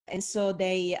and so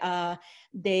they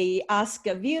asked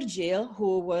Virgil,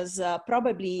 who was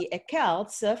probably a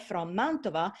Celt from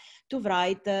Mantova, to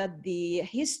write the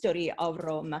history of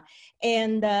Rome.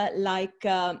 And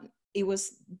it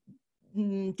was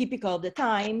typical of the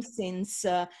time, since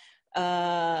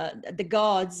the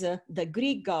gods, the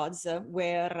Greek gods,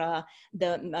 were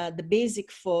the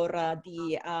basic for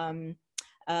the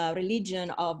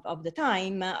religion of the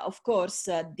time. Of course,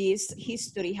 this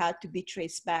history had to be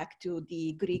traced back to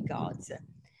the Greek gods.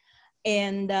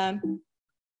 And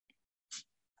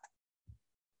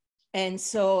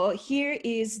so here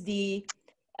is the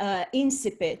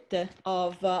incipit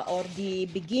of, or the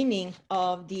beginning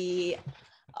of the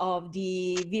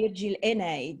Virgil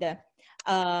Aeneid.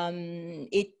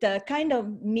 It kind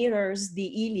of mirrors the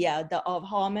Iliad of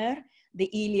Homer, the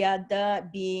Iliad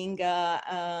being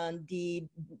the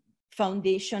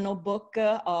foundational book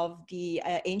of the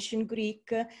ancient Greeks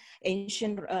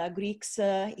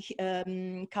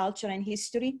culture and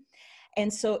history.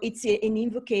 And so it's an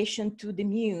invocation to the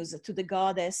muse, to the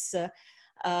goddess, to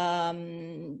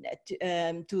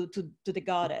the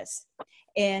goddess.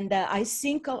 And I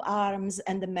sink of arms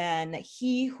and the man,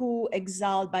 he who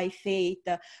exiled by fate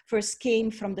first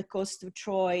came from the coast of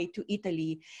Troy to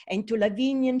Italy and to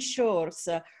Lavinian shores,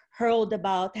 hurled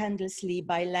about endlessly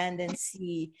by land and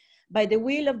sea, by the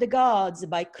will of the gods,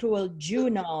 by cruel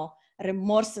Juno,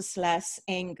 remorseless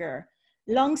anger.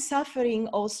 Long-suffering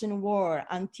also in war,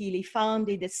 until he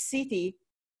founded a city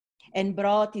and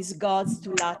brought his gods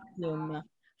to Latium.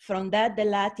 From that the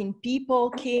Latin people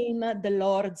came, the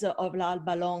lords of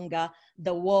l'Alba Longa,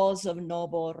 the walls of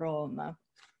noble Rome.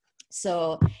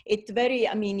 So it's very,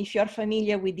 I mean, if you're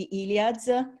familiar with the Iliads,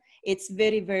 it's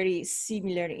very, very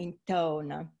similar in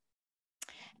tone.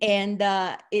 And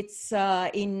it's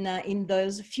in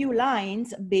those few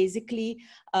lines basically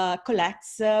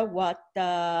collects what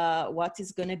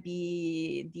is going to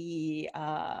be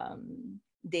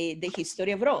the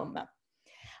history of Rome.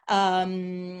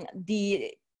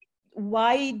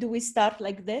 Why do we start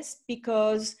like this?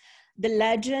 Because the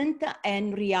legend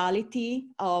and reality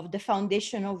of the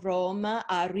foundation of Rome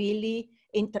are really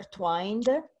intertwined.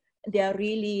 They are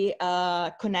really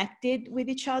connected with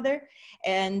each other,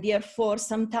 and therefore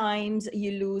sometimes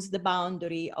you lose the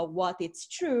boundary of what is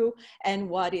true and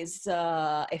what is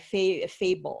a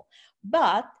fable.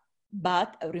 But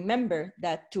remember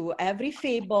that to every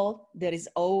fable there is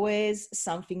always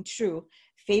something true.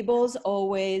 Fables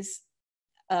always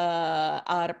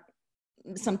are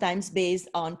sometimes based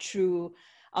on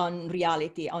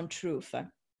reality, on truth.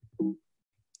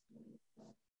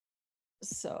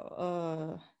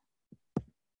 So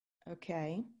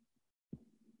okay.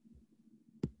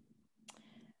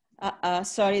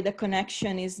 Sorry, the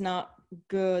connection is not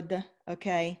good.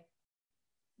 Okay.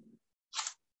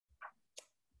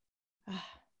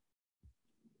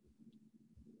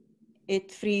 It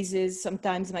freezes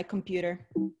sometimes my computer.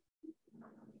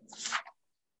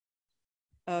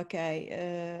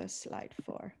 Okay, slide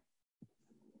 4.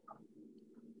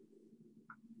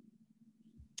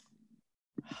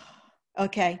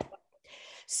 Okay,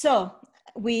 so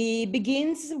we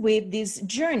begins with this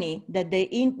journey that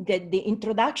the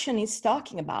introduction is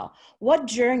talking about. What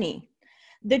journey?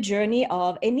 The journey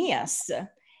of Aeneas.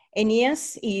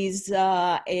 Aeneas is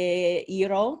a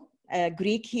hero, a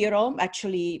Greek hero.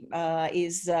 Actually,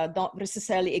 is not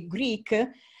necessarily a Greek.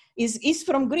 Is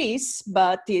from Greece,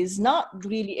 but is not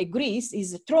really a Greece.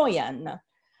 Is a Trojan.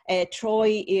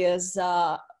 Troy is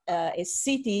a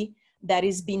city that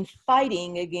has been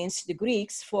fighting against the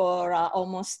Greeks for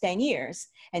almost 10 years.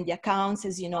 And the accounts,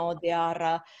 as you know, they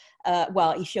are,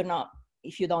 well, if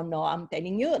you don't know, I'm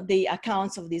telling you, the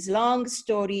accounts of this long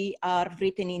story are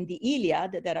written in the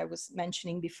Iliad that I was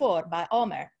mentioning before by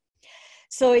Homer.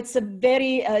 So it's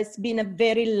it's been a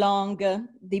very long,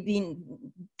 they've been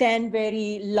 10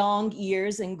 very long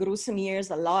years and gruesome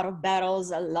years, a lot of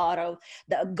battles, a lot of,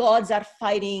 the gods are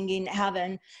fighting in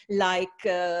heaven, like,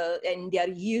 and they're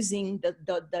using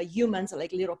the humans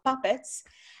like little puppets.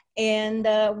 And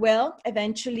well,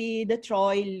 eventually the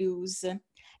Troy lose.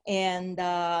 And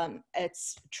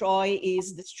Troy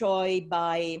is destroyed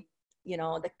by, you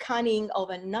know, the cunning of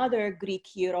another Greek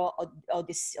hero,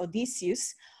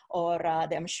 Odysseus, or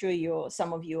I'm sure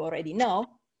some of you already know.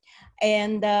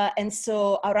 And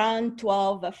so around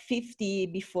 1250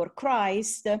 before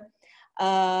Christ,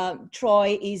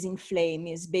 Troy is in flame,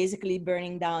 is basically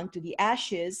burning down to the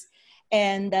ashes.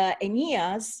 And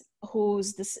Aeneas,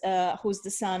 who's the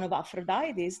son of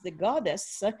Aphrodite, the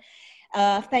goddess,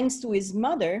 thanks to his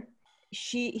mother,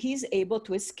 he's able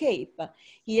to escape.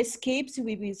 He escapes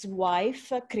with his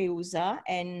wife Creusa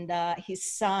and his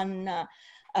son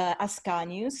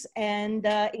Ascanius, and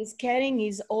is carrying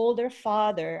his older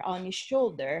father on his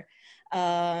shoulder,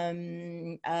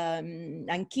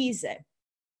 Anchise.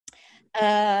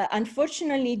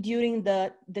 Unfortunately, during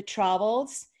the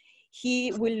travels,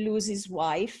 he will lose his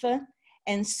wife.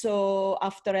 And so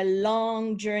after a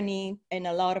long journey and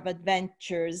a lot of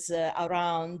adventures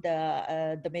around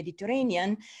the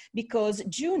Mediterranean, because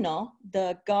Juno,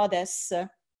 the goddess,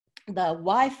 the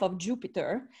wife of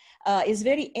Jupiter, is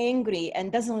very angry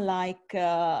and doesn't like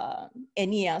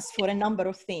Aeneas for a number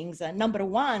of things. Number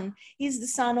one, he's the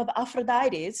son of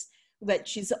Aphrodite, which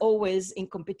she's always in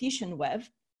competition with,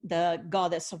 the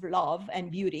goddess of love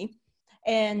and beauty.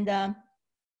 And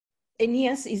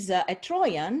Aeneas is a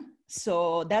Trojan,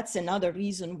 so that's another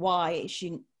reason why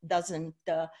she doesn't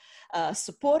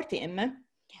support him.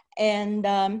 And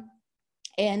on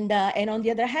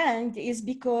the other hand is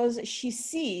because she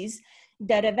sees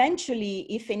that eventually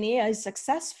if Aeneas is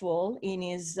successful in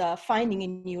his finding a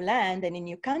new land and a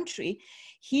new country,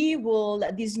 he will,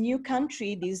 this new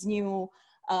country, this new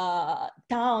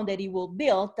town that he will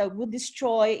build would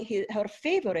destroy her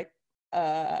favorite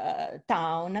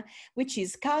town, which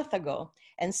is Carthago.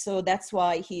 And so that's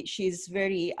why she's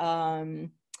very,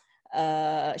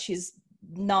 she's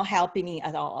not helping me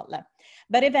at all.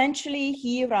 But eventually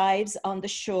he arrives on the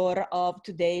shore of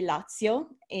today Lazio,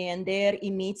 and there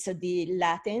he meets the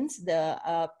Latins, the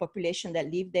population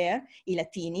that live there, I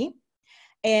Latini.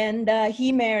 And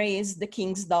he marries the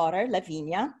king's daughter,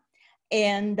 Lavinia,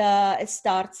 and it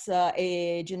starts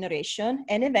a generation.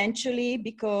 And eventually,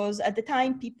 because at the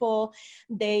time people,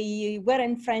 they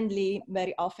weren't friendly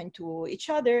very often to each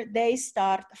other, they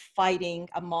start fighting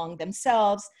among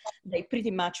themselves. They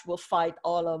pretty much will fight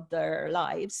all of their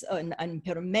lives and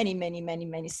for many, many, many,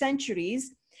 many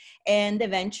centuries. And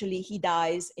eventually he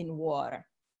dies in war.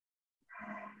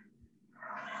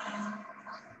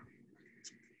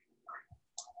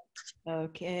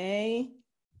 Okay.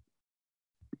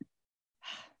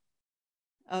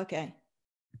 Okay.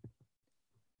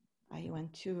 I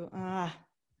went to,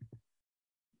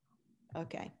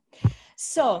 okay.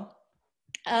 So,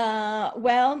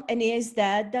 well, Aeneas is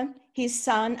dead. His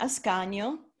son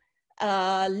Ascanio,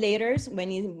 later when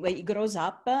he grows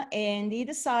up, and he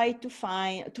decides to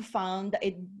found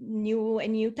a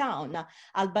new town,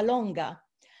 Alba Longa.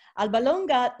 Alba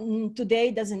Longa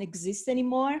today doesn't exist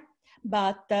anymore,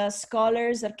 but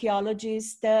scholars,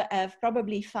 archaeologists have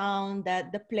probably found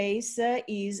that the place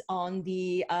is on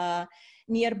the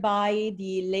nearby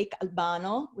the Lake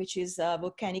Albano, which is a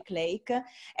volcanic lake,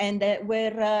 and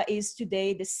where is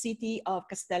today the city of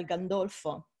Castel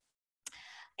Gandolfo.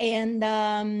 And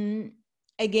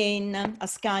again,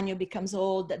 Ascanio becomes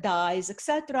old, dies,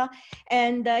 etc.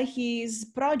 And his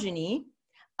progeny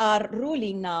are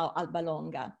ruling now Alba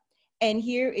Longa. And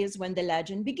here is when the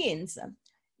legend begins.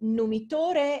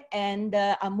 Numitore and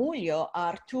Amulio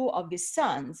are two of his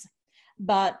sons,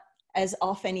 but as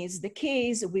often is the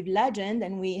case with legend,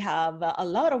 and we have a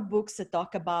lot of books that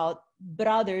talk about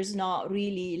brothers not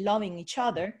really loving each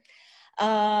other,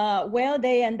 well,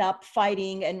 they end up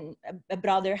fighting, and a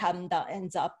brother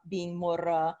ends up being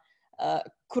more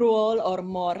cruel or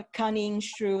more cunning,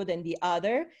 shrewd than the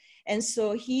other. And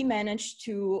so he managed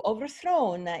to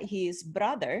overthrow his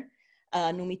brother,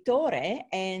 Numitore,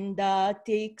 and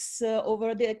takes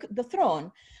over the throne.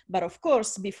 But of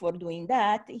course, before doing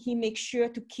that, he makes sure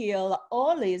to kill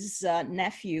all his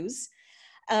nephews,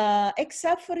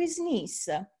 except for his niece,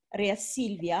 Rea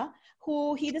Silvia,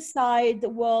 who he decided,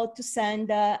 well, to send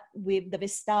with the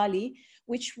Vestali,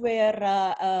 which were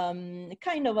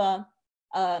kind of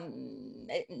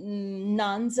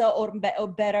nuns, or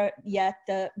better yet,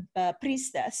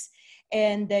 priestess.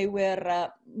 And they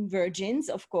were virgins,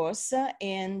 of course,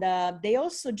 and they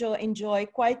also enjoy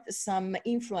quite some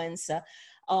influence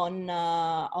on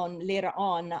later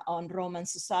on Roman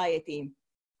society.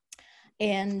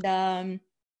 And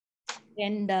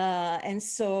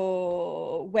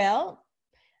so, well,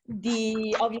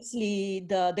 obviously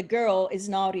the girl is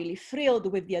not really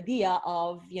thrilled with the idea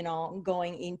of, you know,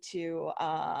 going into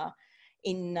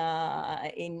in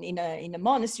a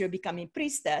monastery, becoming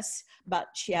priestess, but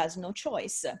she has no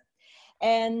choice.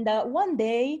 And one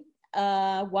day,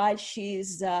 while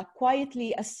she's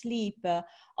quietly asleep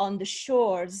on the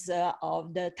shores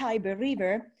of the Tiber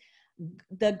River,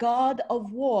 the god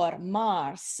of war,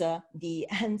 Mars, the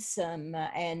handsome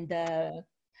and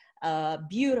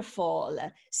beautiful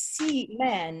sea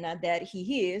man that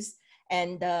he is,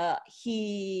 and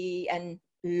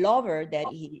lover that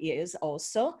he is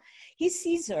also, he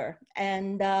sees her,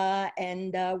 and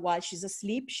while she's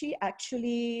asleep, she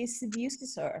actually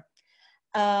seduces her.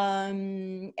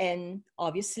 and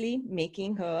obviously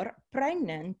making her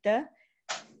pregnant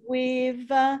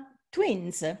with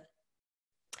twins.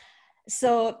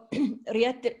 So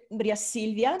Rhea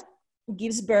Silvia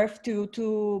gives birth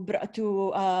to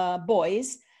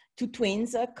boys, to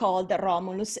twins called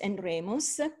Romulus and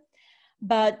Remus.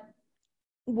 But,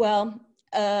 well,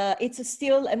 it's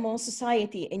still a small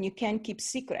society and you can't keep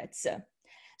secrets.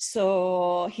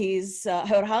 So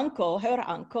her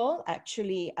uncle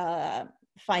actually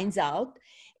finds out,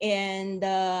 and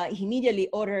he immediately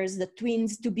orders the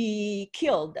twins to be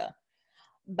killed.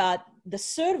 But the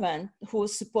servant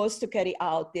who's supposed to carry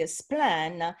out this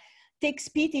plan takes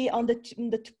pity on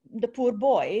the poor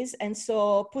boys, and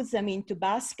so puts them into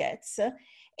baskets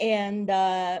and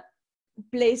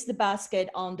place the basket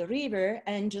on the river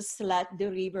and just let the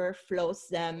river float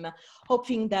them,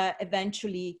 hoping that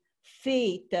eventually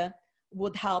fate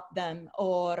would help them,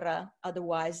 or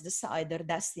otherwise decide their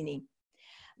destiny.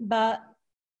 But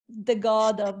the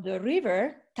god of the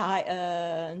river,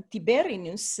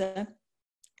 Tiberinus,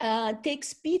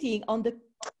 takes pity on the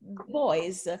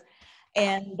boys,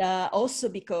 and also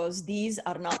because these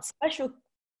are not special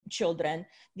children,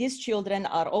 these children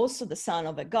are also the son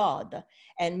of a god,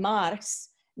 and Marx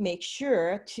makes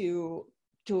sure to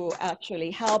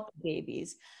actually help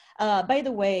babies. By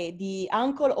the way, the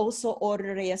uncle also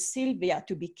ordered Rhea Silvia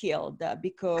to be killed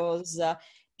because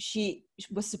she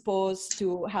was supposed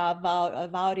to have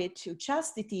vowed it to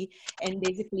chastity, and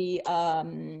basically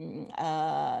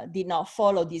did not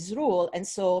follow this rule. And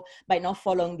so by not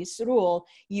following this rule,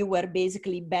 you were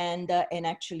basically banned, and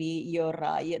actually you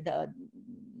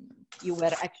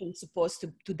were actually supposed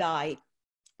to die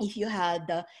if you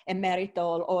had a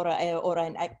marital or a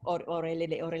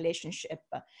relationship.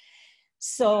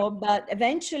 So, but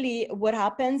eventually what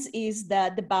happens is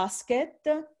that the basket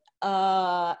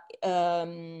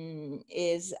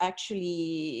is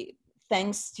actually,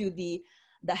 thanks to the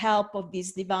help of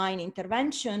this divine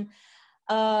intervention,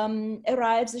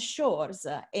 arrives at shores.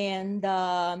 And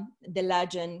the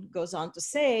legend goes on to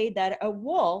say that a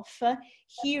wolf,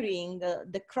 hearing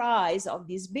the cries of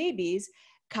these babies,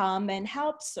 come and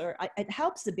helps her. It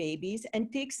helps the babies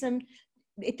and takes them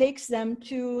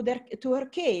to her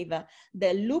cave, the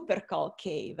Lupercal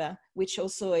cave, which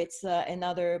also it's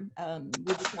another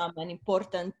would become an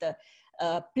important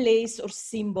place or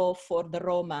symbol for the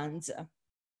Romans.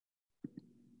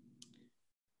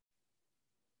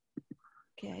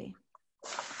 Okay.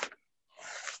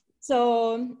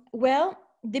 So, well,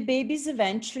 the babies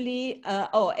eventually,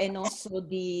 and also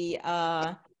the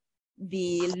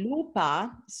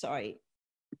lupa, sorry,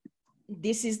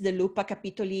 this is the Lupa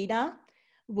Capitolina,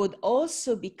 would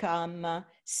also become a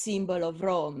symbol of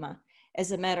Rome.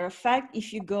 As a matter of fact,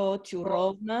 if you go to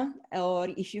Rome, or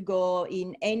if you go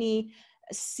in any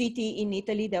city in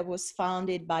Italy that was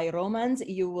founded by Romans,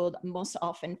 you will most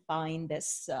often find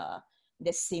this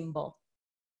symbol.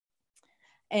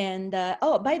 And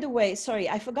oh, by the way, sorry,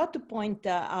 I forgot to point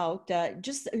out,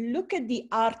 just look at the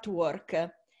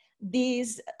artwork.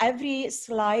 Every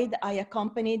slide I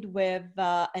accompanied with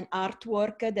an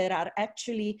artwork that are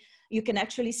actually, you can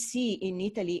actually see in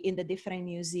Italy in the different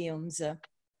museums.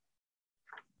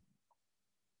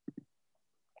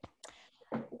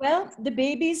 Well, the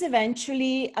babies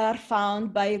eventually are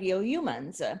found by real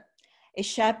humans. A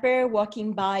shepherd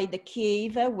walking by the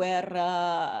cave where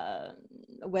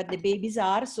the babies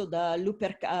are, so the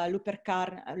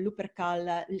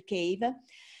Lupercal cave.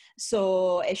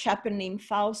 So a shepherd named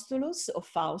Faustulus, or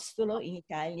Faustulo in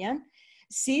Italian,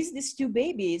 sees these two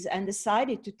babies and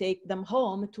decided to take them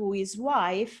home to his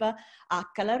wife,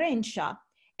 Acca Laurentia.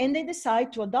 And they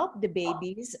decide to adopt the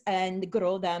babies and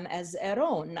grow them as their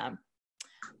own.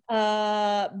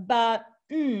 But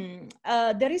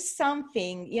there is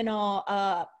something, you know,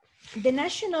 the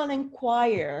National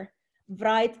Enquirer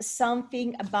writes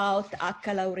something about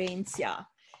Acca Laurentia.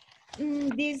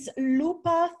 This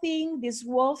lupa thing, this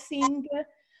wolf thing,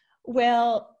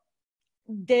 well,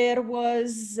 there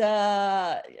was,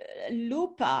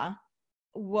 lupa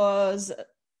was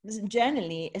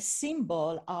generally a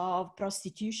symbol of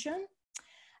prostitution.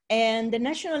 And the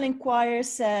National Enquirer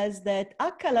says that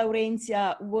Acca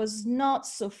Laurentia was not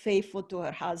so faithful to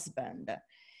her husband.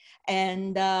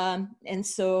 And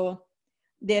so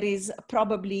there is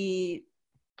probably,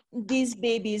 these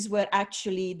babies were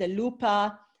actually, the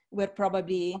lupa were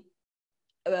probably,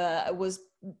 was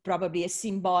probably a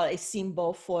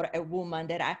symbol for a woman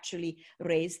that actually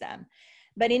raised them.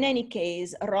 But in any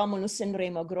case, Romulus and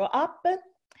Remo grow up,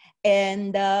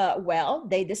 And well,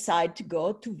 they decide to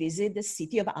go to visit the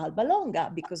city of Alba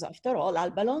Longa, because after all,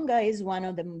 Alba Longa is one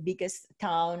of the biggest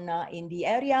town in the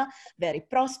area, very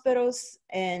prosperous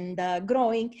and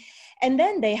growing. And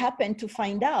then they happen to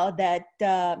find out that,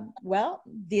 well,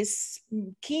 this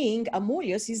king,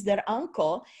 Amulius, is their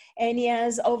uncle, and he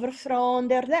has overthrown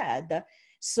their dad.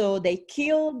 So they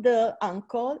killed the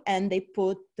uncle and they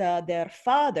put their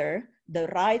father, the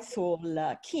rightful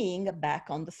king, back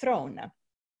on the throne.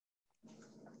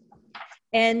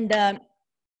 And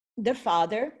their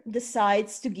father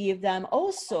decides to give them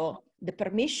also the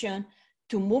permission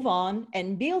to move on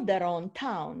and build their own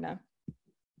town.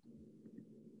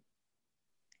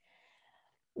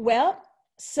 Well,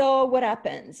 so what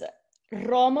happens?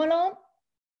 Romolo,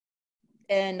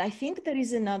 and I think there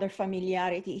is another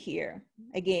familiarity here.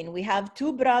 Again, we have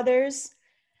two brothers,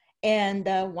 and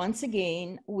once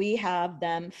again, we have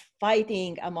them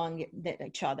fighting among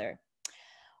each other.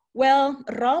 Well,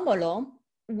 Romolo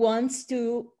wants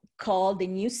to call the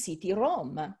new city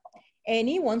Rome, and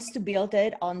he wants to build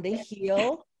it on the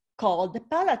hill called the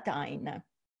Palatine.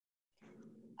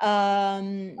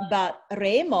 But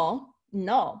Remo,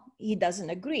 no, he doesn't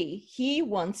agree. He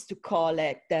wants to call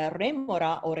it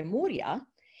Remora or Remuria,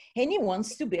 and he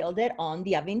wants to build it on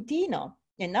the Aventino,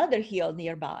 another hill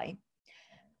nearby.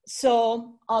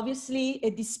 So obviously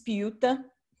a dispute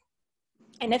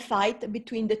and a fight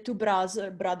between the two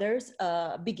brothers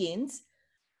begins.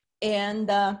 And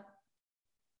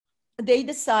they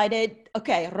decided,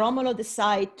 okay, Romolo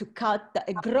decided to cut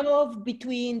a grove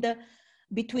between the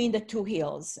two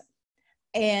hills.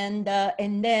 And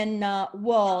then,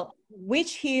 well,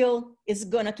 which hill is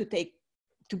going to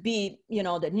be, you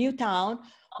know, the new town?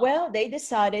 Well, they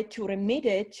decided to remit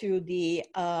it to the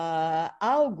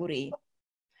auguri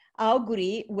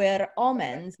were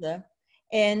omens,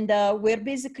 and were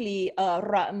basically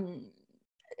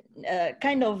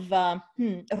kind of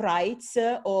rights,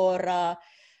 or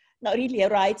not really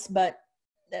rights, but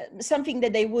something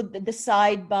that they would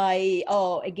decide by,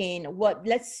 oh, again,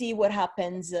 let's see what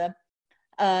happens.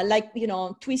 Like, you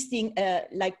know, twisting,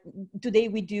 like today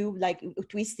we do, like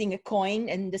twisting a coin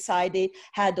and decided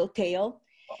head or tail.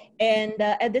 And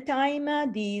at the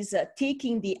time, these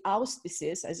taking the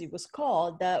auspices, as it was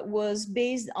called, was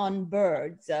based on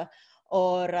birds,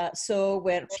 so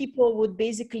where people would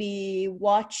basically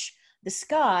watch the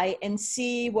sky and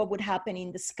see what would happen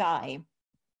in the sky,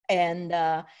 and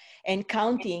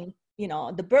counting, you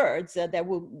know, the birds that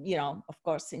would, you know, of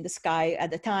course, in the sky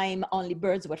at the time, only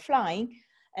birds were flying,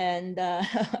 and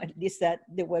at least that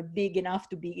they were big enough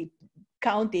to be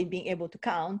counted, being able to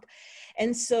count.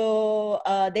 And so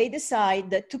they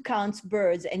decide to count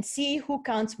birds and see who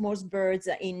counts most birds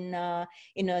in a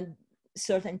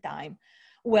certain time.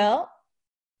 Well,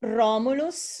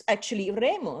 Remus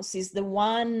is the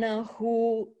one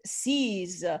who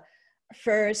sees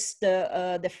first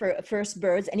the first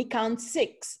birds, and he counts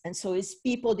 6, and so his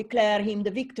people declare him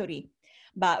the victory.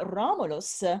 But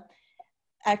Romulus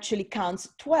actually counts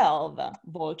 12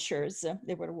 vultures.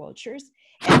 They were vultures,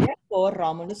 and therefore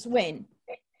Romulus wins.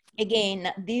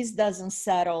 Again, this doesn't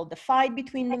settle the fight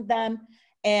between them,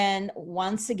 and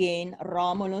once again,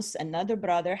 Romulus, another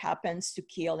brother, happens to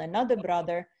kill another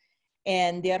brother,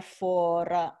 and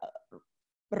therefore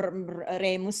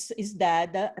Remus is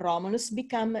dead. Romulus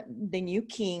becomes the new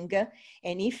king,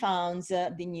 and he founds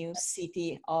the new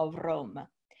city of Rome.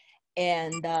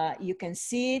 And you can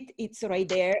see it, it's right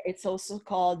there. It's also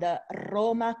called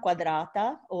Roma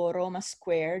Quadrata or Roma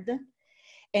Squared.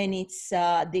 And it's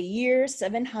the year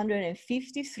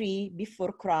 753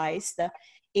 before Christ,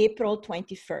 April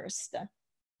 21st.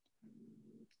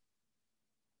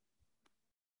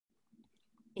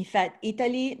 In fact,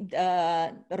 Italy,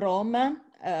 Rome,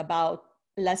 about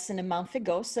less than a month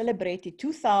ago, celebrated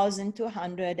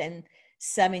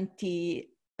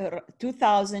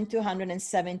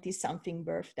 2,270 something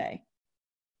birthday.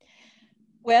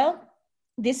 Well,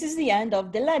 this is the end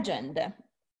of the legend.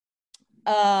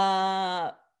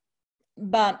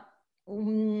 But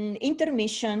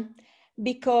intermission,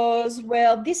 because,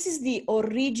 well, this is the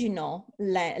original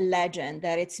legend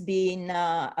that it's been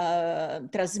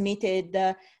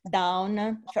transmitted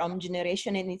down from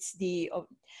generation, and it's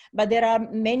but there are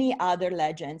many other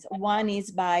legends. One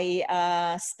is by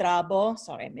Strabo.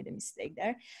 Sorry, I made a mistake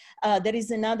there. There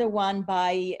is another one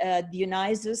by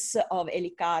Dionysius of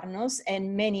Helicarnus,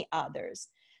 and many others.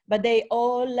 But they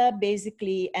all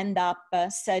basically end up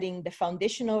setting the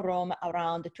foundation of Rome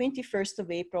around the 21st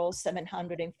of April,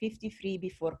 753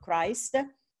 before Christ.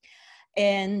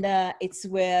 And it's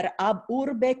where ab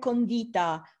urbe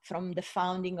condita, from the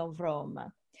founding of Rome.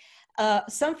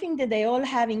 Something that they all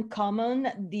have in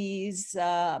common, these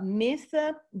myth,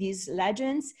 these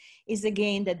legends, is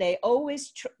again that they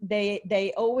always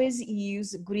they always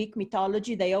use Greek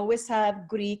mythology. They always have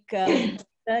Greek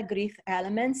Greek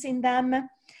elements in them,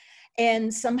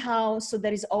 and somehow so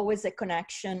there is always a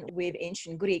connection with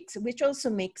ancient Greeks, which also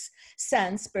makes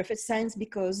sense, perfect sense,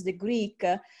 because the Greek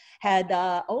had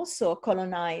also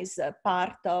colonized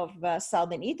part of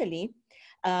southern Italy.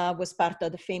 Was part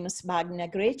of the famous Magna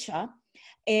Graecia.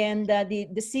 And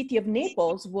the city of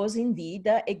Naples was indeed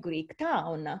a Greek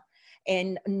town.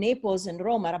 And Naples and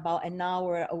Rome are about an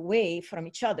hour away from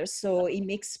each other. So it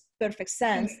makes perfect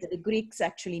sense that the Greeks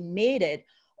actually made it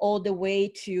all the way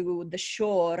to the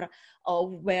shore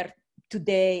of where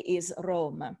today is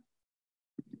Rome.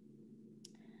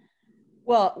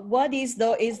 Well, what is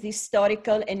though is the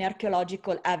historical and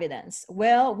archaeological evidence?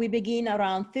 Well, we begin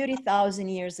around 30,000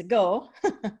 years ago,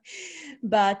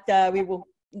 but we will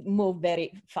move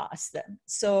very fast.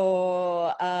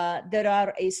 So there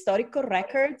are historical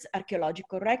records,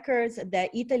 archaeological records that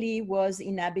Italy was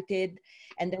inhabited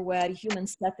and there were human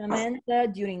settlements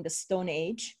during the Stone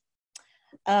Age.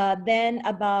 Then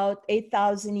about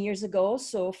 8,000 years ago,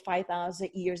 so 5,000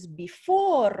 years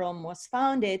before Rome was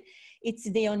founded, it's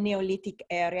the Neolithic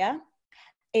area.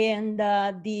 And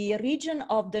the region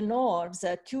of the north,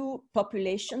 two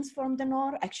populations from the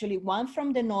north, actually one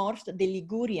from the north, the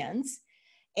Ligurians,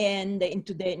 and in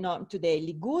today, not today,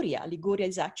 Liguria. Liguria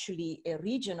is actually a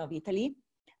region of Italy,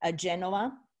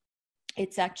 Genoa.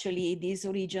 It's actually this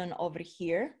region over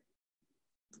here.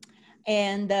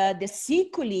 And the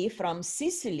Siculi from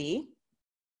Sicily,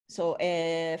 so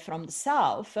from the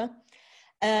south,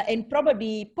 and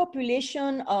probably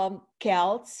population of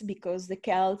Celts, because the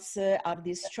Celts are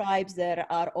these tribes that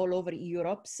are all over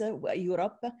Europe.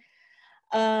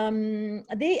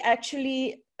 They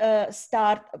actually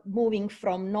start moving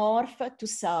from north to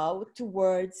south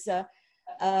towards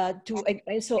to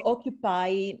so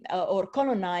occupy or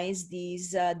colonize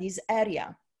these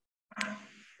area.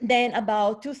 Then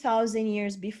about 2,000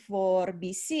 years before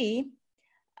BC,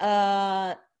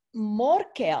 more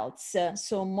Celts,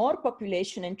 so more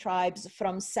population and tribes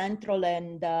from Central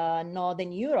and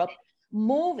Northern Europe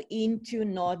move into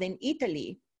Northern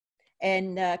Italy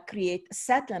and create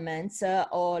settlements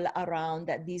all around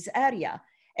this area.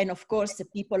 And of course, the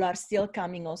people are still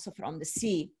coming also from the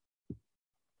sea.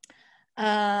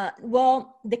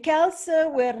 Well, the Celts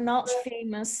were not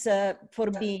famous for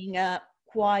being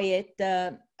quiet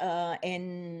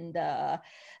and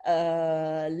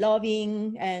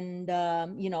loving and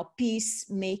you know,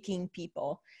 peace-making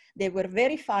people. They were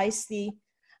very feisty,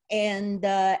 and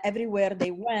everywhere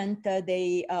they went,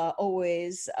 they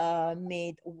always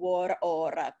made war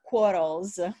or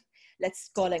quarrels. Let's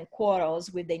call them quarrels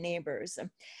with their neighbors.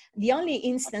 The only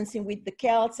instance in which the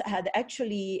Celts had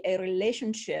actually a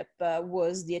relationship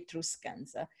was the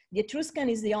Etruscans. The Etruscan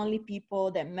is the only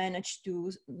people that managed to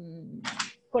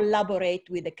collaborate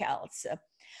with the Celts.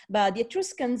 But the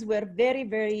Etruscans were very,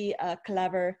 very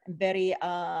clever, very,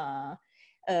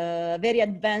 very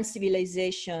advanced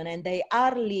civilization, and they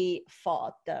hardly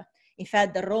fought. In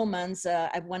fact, the Romans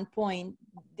at one point,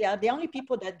 they are the only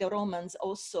people that the Romans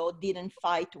also didn't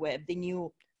fight with, the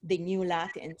new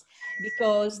Latins,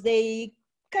 because they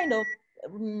kind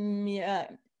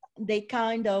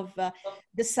of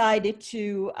decided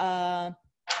to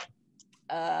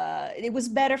it was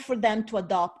better for them to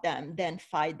adopt them than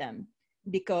fight them,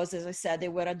 because as I said, they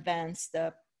were advanced.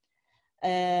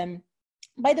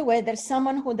 By the way, there's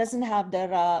someone who doesn't have their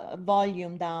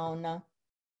volume down.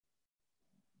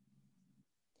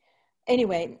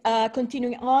 Anyway,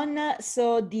 continuing on,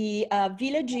 so the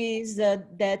villages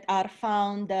that are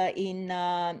found in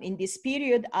this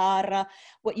period are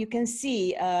what you can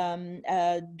see,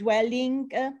 pile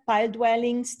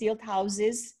dwelling, stilt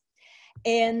houses.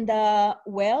 And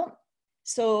well,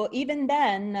 so even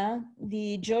then,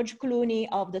 the George Clooney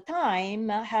of the time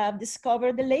have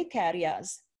discovered the lake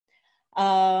areas.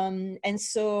 And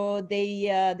so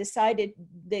they decided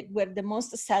that where the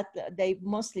most they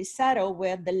mostly settle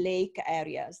were the lake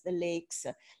areas, the lakes,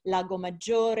 Lago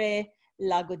Maggiore,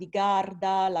 Lago di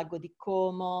Garda, Lago di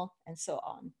Como, and so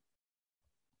on.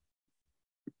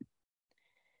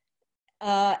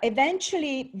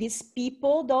 Eventually, these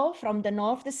people, though, from the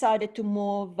north decided to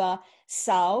move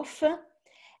south,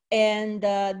 and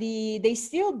they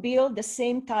still build the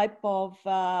same type of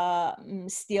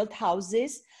stilt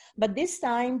houses, but this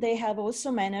time they have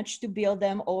also managed to build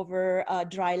them over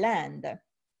dry land.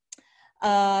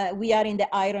 We are in the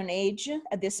Iron Age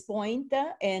at this point,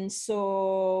 and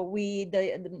so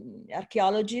the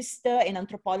archaeologists and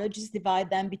anthropologists divide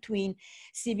them between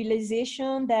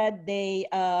civilization that they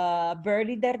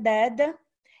buried their dead,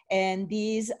 and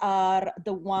these are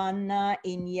the one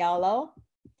in yellow,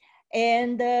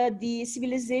 and the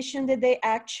civilization that they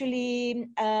actually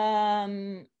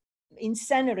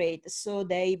incinerate, so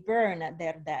they burn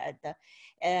their dead,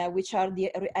 which are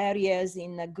the areas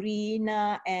in green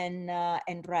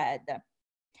and red.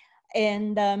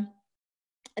 And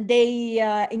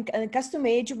they, in custom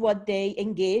age, what they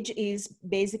engage is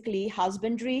basically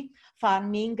husbandry,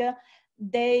 farming.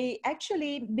 They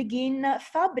actually begin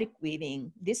fabric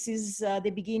weaving. This is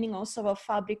the beginning also of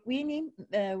fabric weaving.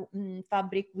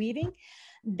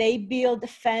 They build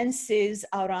fences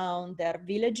around their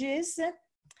villages,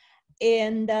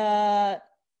 and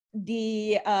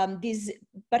this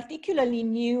particularly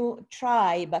new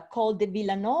tribe called the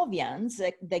Villanovians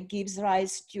that gives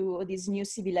rise to this new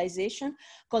civilization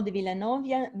called the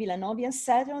Villanovian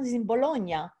settlers in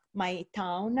Bologna, my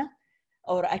town,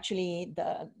 or actually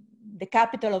the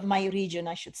capital of my region,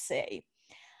 I should say.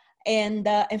 And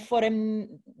for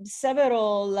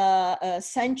several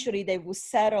centuries, they would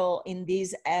settle in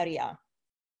this area.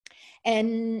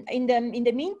 And in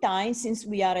the meantime, since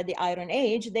we are at the Iron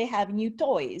Age, they have new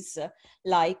toys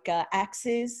like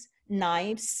axes,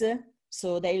 knives,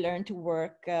 so they learn to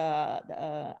work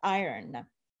iron.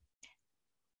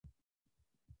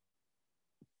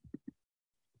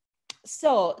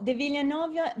 So the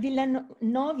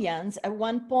Villanovians, at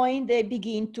one point, they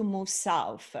begin to move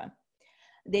south.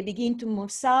 They begin to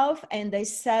move south, and they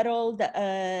settled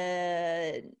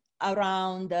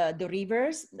around the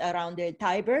rivers, around the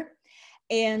Tiber.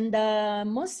 And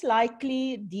most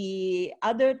likely the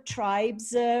other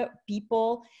tribes,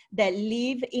 people that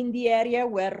live in the area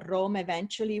where Rome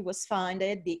eventually was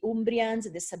founded, the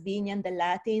Umbrians, the Sabinians, the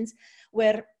Latins,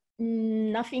 were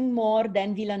nothing more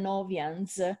than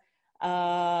Villanovians,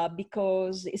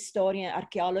 because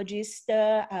archaeologists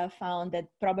found that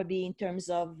probably in terms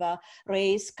of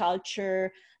race,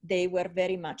 culture, they were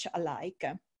very much alike.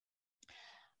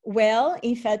 Well,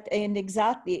 in fact, and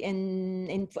exactly,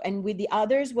 and with the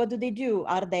others, what do?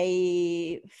 Are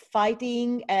they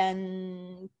fighting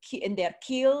and they're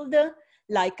killed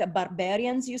like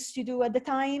barbarians used to do at the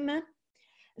time?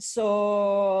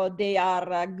 So they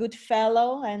are a good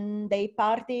fellow and they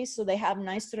party, so they have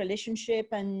nice relationship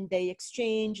and they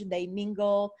exchange, they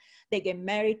mingle, they get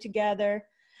married together.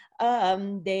 Or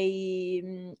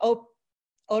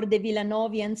the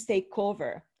Villanovians take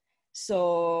over.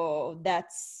 So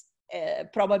that's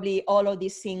probably all of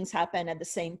these things happen at the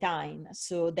same time.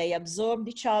 So they absorbed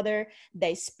each other,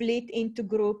 they split into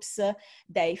groups,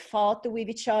 they fought with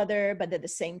each other, but at the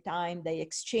same time they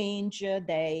exchange,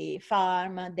 they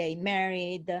farm, they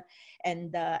married,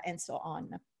 and so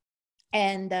on.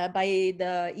 And by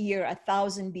the year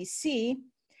 1000 BC,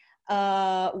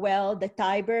 well, the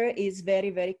Tiber is very,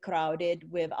 very crowded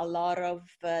with a lot of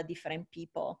different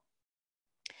people.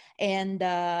 And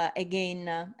again,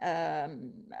 there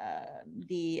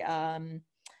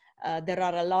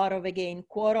are a lot of, again,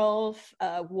 quarrels,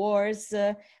 wars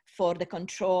for the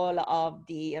control of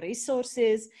the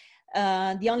resources.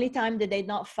 The only time that they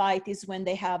not fight is when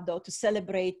they have, though, to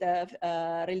celebrate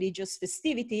religious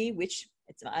festivity, which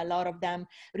a lot of them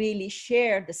really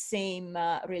share the same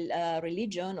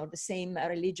religion or the same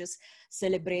religious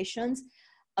celebrations,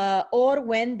 or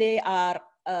when they are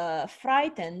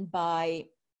frightened by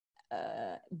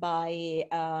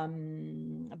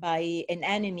an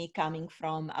enemy coming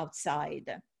from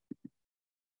outside.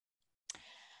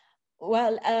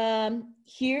 Well,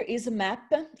 here is a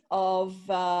map of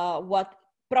what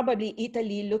probably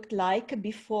Italy looked like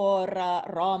before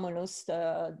Romulus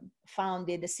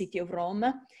founded the city of Rome.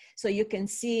 So you can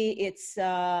see it's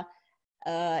a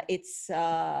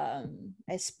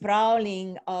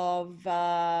sprawling of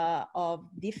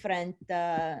different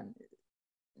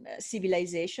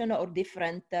civilization or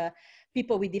different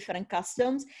people with different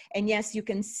customs. And yes, you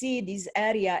can see this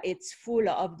area, it's full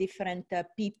of different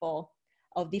people,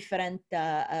 with,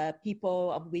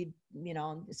 you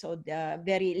know, so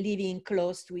very living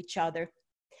close to each other.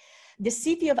 The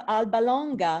city of Alba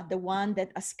Longa, the one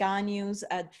that Ascanius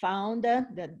had found,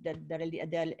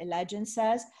 the legend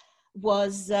says,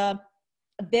 was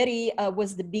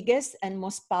was the biggest and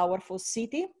most powerful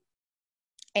city.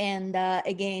 And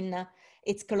again,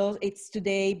 it's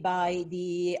today by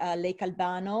the Lake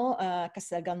Albano,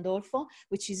 Castel Gandolfo,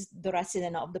 which is the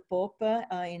residence of the Pope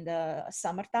in the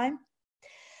summertime.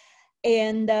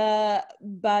 And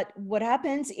but what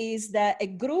happens is that a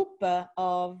group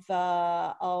of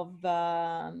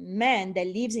men that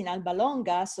lives in Alba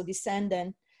Longa, so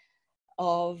descendant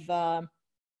of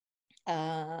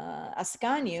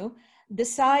Ascanio,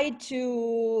 decide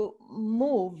to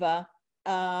move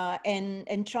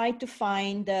and try to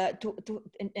find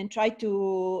and try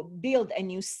to build a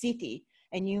new city,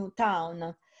 a new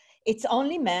town. It's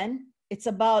only men. It's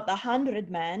about 100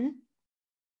 men.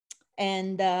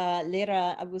 And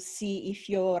later I will see if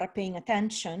you're paying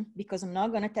attention, because I'm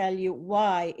not going to tell you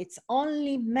why it's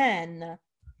only men.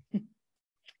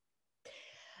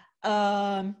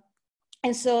 And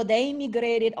so they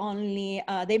migrated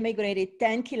they migrated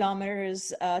 10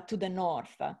 kilometers to the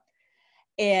north.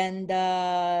 And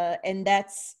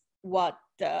that's what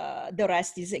the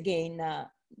rest is, again,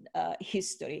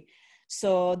 history.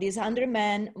 So these 100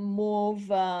 men move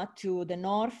to the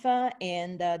north,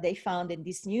 and they founded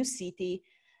this new city,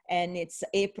 and it's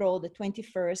April the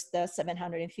 21st,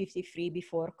 753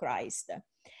 before Christ.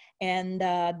 And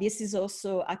this is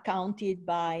also accounted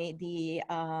by the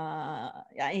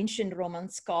ancient Roman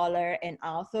scholar and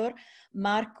author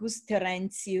Marcus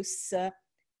Terentius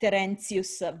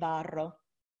Varro,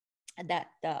 that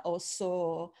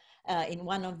also in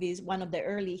one of the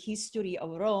early history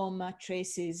of Rome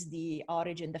traces the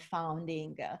origin, the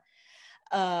founding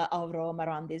of Rome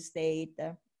around this date.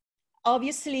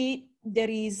 Obviously, there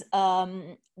is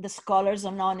the scholars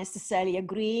are not necessarily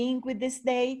agreeing with this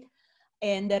date,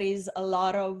 and there is a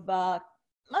lot of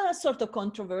sort of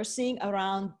controversy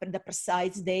around the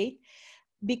precise date,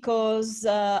 because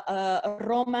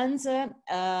Romans,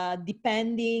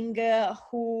 depending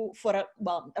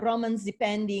Romans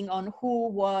depending on who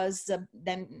was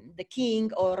the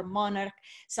king or monarch,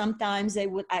 sometimes they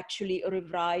would actually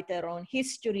rewrite their own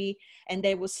history, and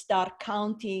they would start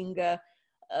counting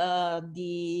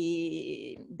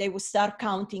they would start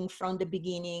counting from the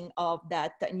beginning of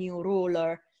that new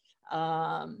ruler,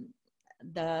 the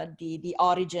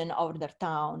origin of their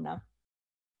town.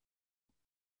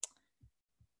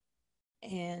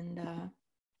 And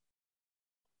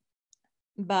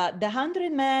but the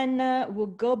 100 men will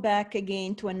go back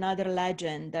again to another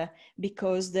legend,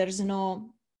 because there's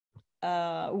no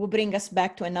will bring us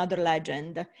back to another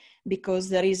legend, because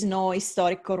there is no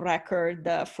historical record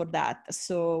for that.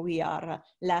 So we are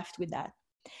left with that.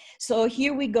 So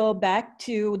here we go back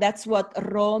to, that's what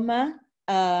Rome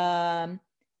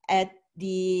at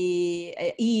the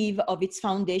eve of its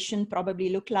foundation probably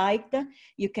looked like.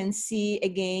 You can see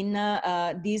again,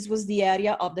 this was the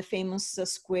area of the famous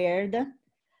squared.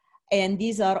 And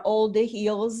these are all the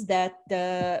hills that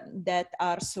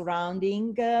are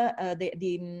surrounding the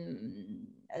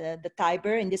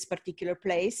Tiber in this particular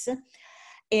place.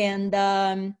 And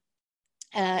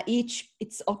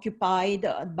it's occupied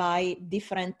by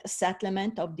different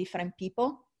settlement of different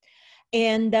people.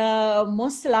 And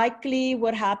most likely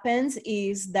what happens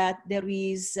is that there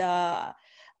is a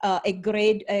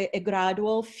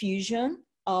gradual fusion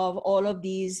of all of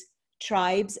these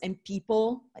tribes and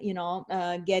people,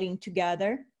 getting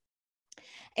together.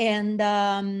 And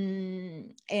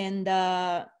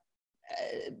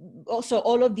also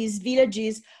all of these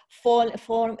villages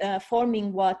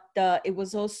forming what it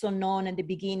was also known at the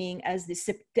beginning as the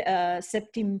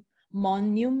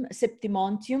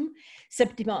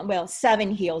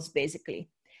seven hills, basically.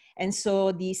 And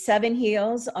so the seven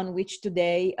hills on which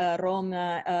today Rome,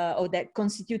 or that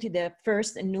constituted the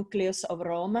first nucleus of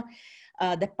Rome,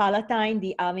 the Palatine,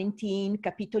 the Aventine,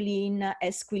 Capitoline,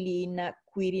 Esquiline,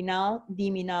 Quirinal,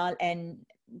 Viminal, and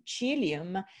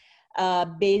Cilium,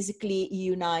 basically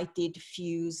united,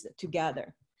 fused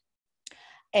together.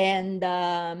 And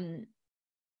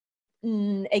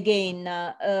again,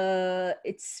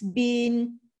 it's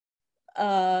been,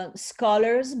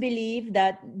 scholars believe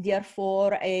that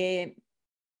therefore a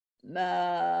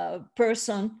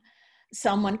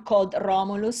someone called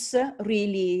Romulus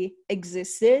really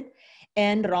existed,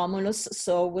 and Romulus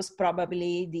was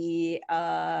probably the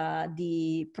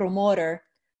promoter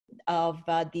of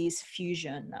this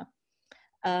fusion.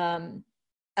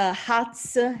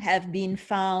 Huts have been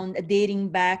found dating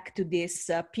back to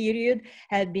this period,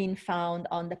 have been found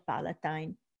on the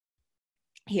Palatine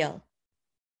Hill.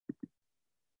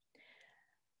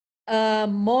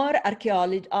 More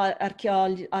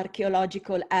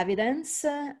archaeological evidence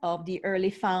of the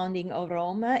early founding of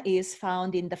Rome is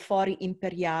found in the Fori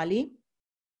Imperiali.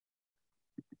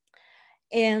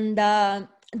 And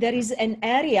there is an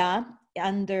area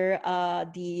under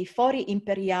the Fori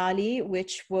Imperiali,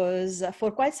 which was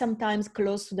for quite some time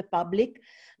closed to the public,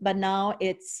 but now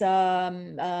it's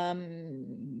the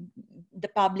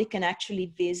public can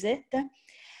actually visit.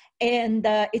 And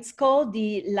it's called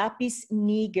the lapis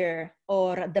niger,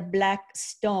 or the black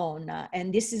stone.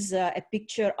 And this is a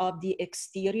picture of the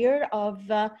exterior of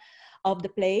the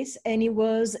place. And it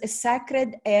was a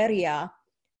sacred area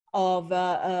of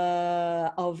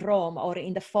Rome, or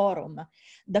in the Forum.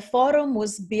 The Forum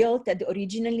was built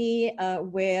originally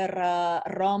where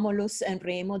Romulus and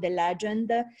Remo, the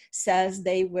legend, says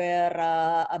they were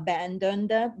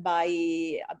abandoned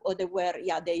by, or they were,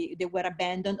 yeah, they were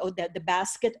abandoned, or the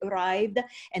basket arrived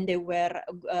and they were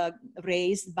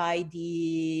raised by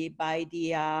the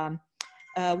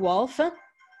wolf.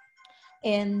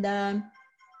 And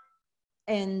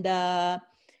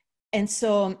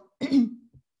so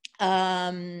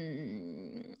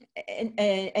and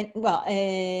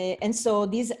so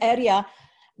this area,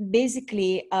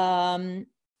 basically,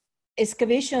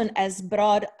 excavation has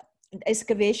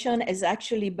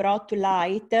actually brought to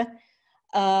light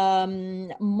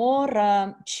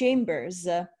more chambers,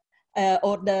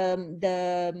 or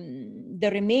the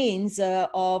remains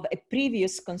of a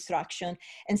previous construction.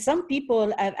 And some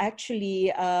people have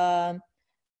actually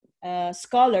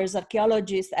scholars,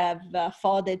 archaeologists have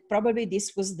thought that probably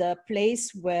this was the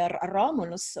place where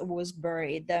Romulus was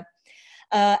buried.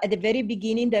 At the very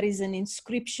beginning, there is an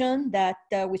inscription that,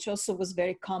 which also was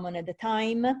very common at the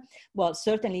time, well,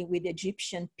 certainly with the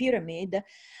Egyptian pyramid,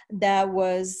 that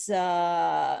was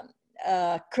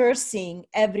cursing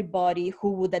everybody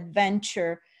who would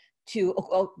adventure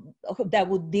that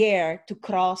would dare to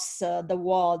cross the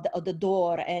wall or the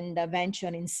door and venture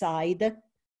inside.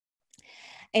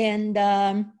 And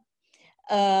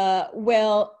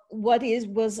well, what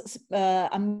was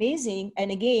amazing, and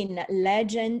again,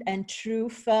 legend and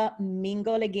truth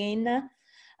mingle again,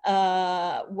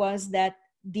 was that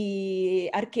the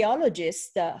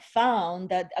archaeologists found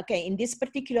that, okay, in this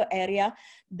particular area,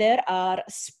 there are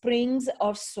springs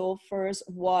of sulfurous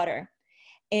water.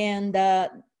 And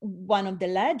one of the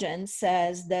legends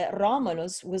says that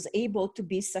Romulus was able to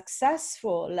be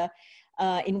successful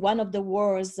in one of the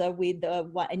wars with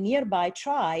a nearby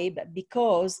tribe,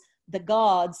 because the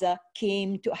gods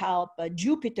came to help.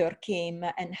 Jupiter came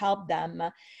and helped them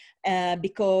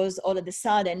because all of a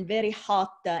sudden very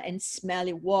hot and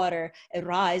smelly water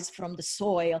arise from the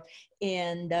soil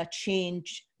and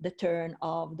change the turn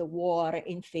of the war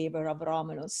in favor of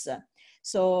Romulus.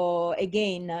 So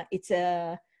again, it's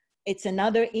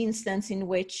another instance in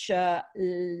which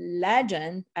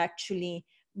legend actually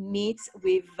meets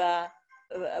with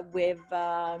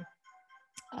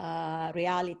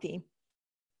reality.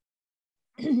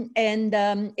 And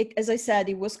as I said,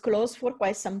 it was closed for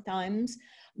quite some time,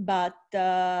 but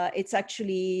it's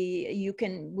actually,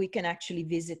 we can actually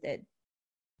visit it.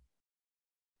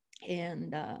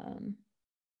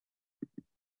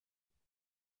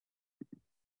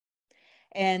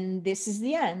 And this is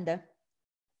the end.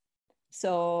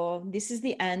 So this is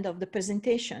the end of the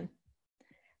presentation.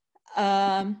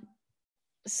 I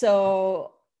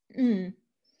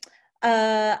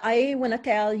want to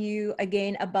tell you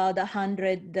again about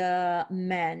 100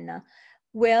 men.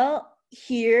 Well,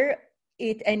 here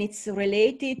it's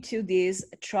related to this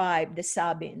tribe, the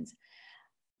Sabines.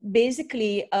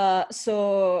 Basically,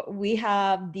 so we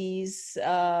have these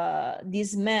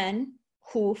men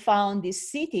who found these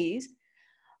cities,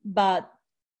 but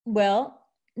well,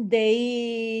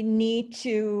 they need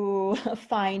to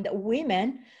find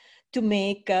women to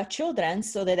make children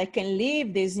so that they can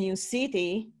leave this new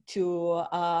city to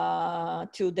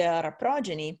their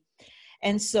progeny.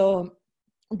 And so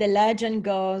the legend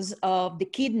goes of the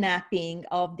kidnapping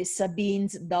of the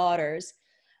Sabine's daughters.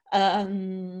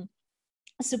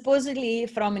 Supposedly,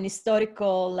 from an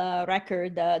historical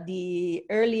record, the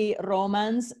early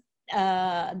Romans,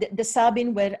 the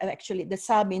Sabines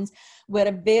were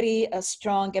a very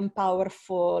strong and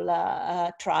powerful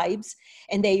tribes,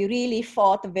 and they really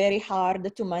fought very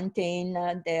hard to maintain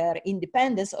their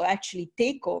independence, or actually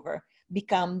take over,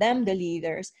 become them the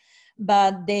leaders.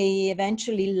 But they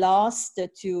eventually lost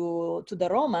to the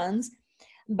Romans.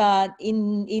 But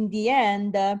in the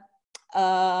end,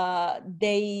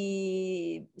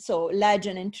 so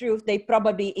legend and truth, they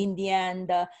probably in the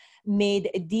end made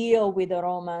a deal with the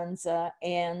Romans,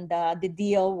 and the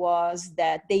deal was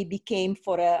that they became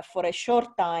for a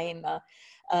short time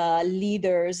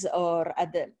leaders of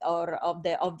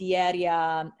the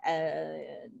area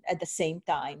at the same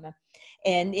time.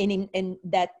 And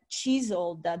that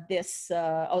chiseled this,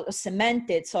 or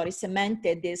cemented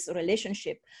this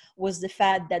relationship, was the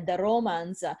fact that the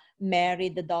Romans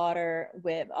married the daughter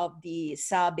of the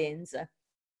Sabines,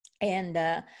 and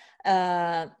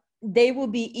they will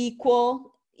be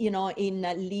equal in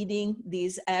leading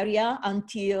this area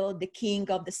until the king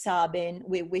of the Sabine,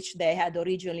 with which they had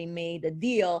originally made a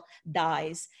deal,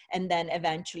 dies, and then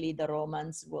eventually the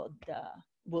Romans would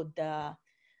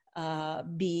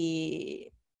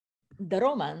be the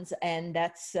Romans, and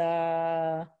that's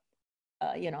the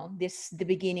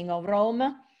beginning of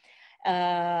Rome.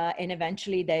 And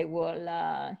eventually they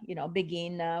will,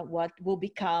 begin what will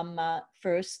become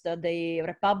first the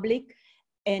Republic,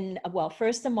 and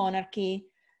first the monarchy,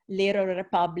 later a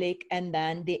republic, and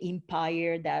then the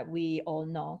empire that we all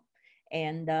know.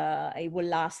 And it will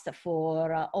last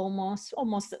for almost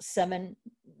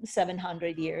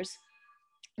 700 years,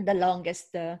 the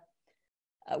longest,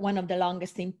 one of the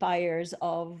longest empires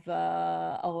of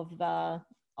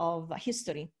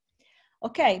history.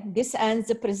 Okay, this ends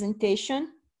the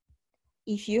presentation.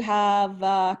 If you have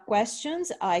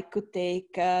questions, I could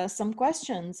take some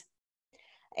questions.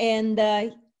 And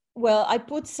well, I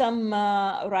put some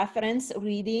reference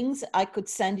readings. I could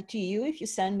send it to you if you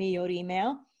send me your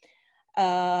email.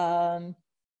 But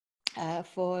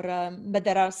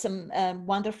there are some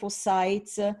wonderful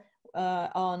sites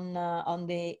on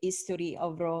the history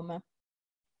of Rome.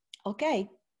 Okay.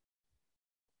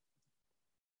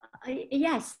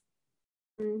 Yes.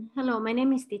 Hello, my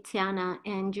name is Tiziana,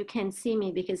 and you can see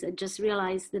me because I just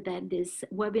realized that this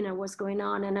webinar was going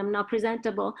on and I'm not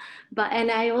presentable,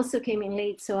 and I also came in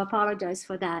late, so I apologize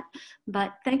for that.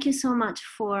 But thank you so much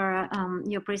for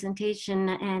your presentation,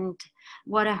 and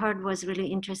what I heard was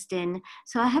really interesting.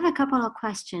 So I have a couple of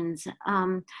questions.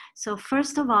 So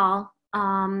first of all,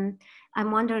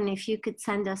 I'm wondering if you could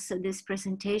send us this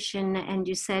presentation, and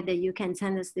you said that you can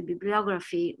send us the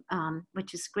bibliography,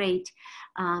 which is great.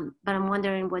 But I'm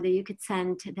wondering whether you could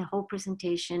send the whole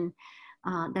presentation.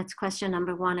 That's question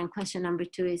number one. And question number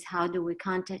two is, how do we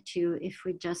contact you if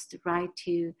we just write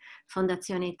to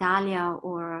Fondazione Italia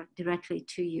or directly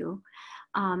to you?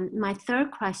 My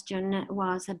third question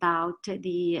was about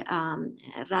the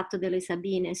Ratto delle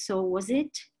Sabine. So was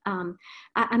it,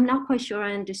 I'm not quite sure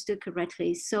I understood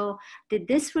correctly. So did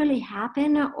this really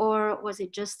happen, or was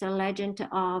it just a legend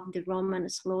of the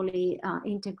Romans slowly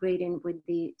integrating with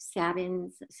the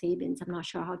Sabines, I'm not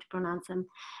sure how to pronounce them.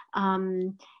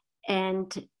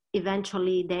 And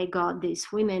eventually they got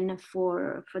these women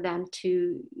for them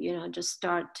to, just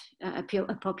start a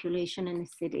population in the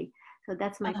city. So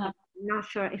that's my question. I'm not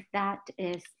sure if that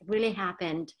is really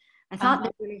happened. I thought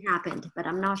that really happened, but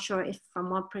I'm not sure if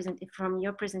from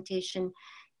your presentation,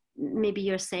 maybe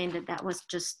you're saying that was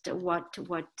just what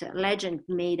legend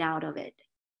made out of it.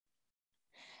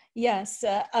 Yes.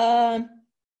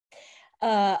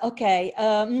 Okay,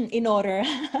 in order.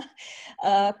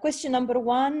 Question number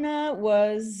one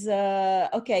was,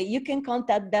 okay, you can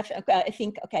contact, I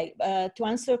think, okay, to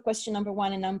answer question number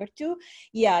one and number two,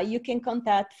 yeah, you can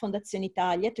contact Fondazione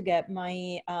Italia to get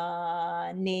my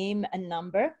name and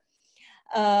number.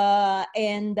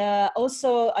 And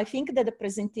also, I think that the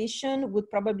presentation would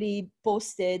probably be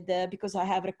posted, because I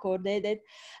have recorded it,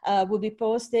 will be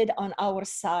posted on our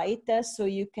site, so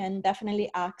you can definitely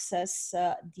access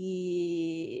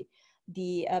the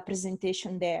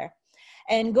presentation there.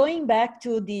 And going back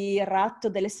to the Ratto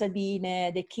delle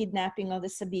Sabine, the kidnapping of the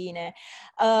Sabine,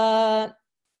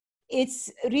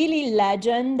 it's really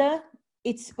legend.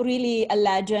 It's really a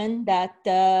legend that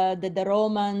the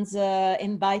Romans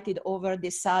invited over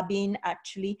the Sabine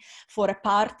actually for a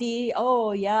party.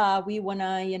 Oh yeah, we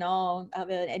wanna, have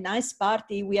a nice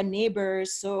party. We are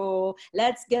neighbors, so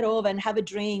let's get over and have a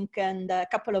drink and a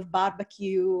couple of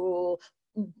barbecue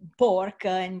pork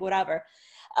and whatever.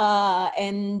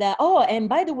 And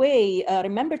by the way,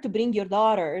 remember to bring your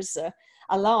daughters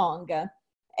along.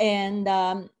 And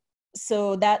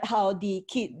so that how the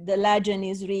legend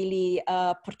is really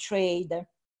portrayed,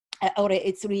 or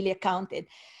it's really accounted.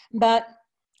 But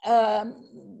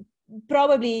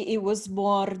probably it was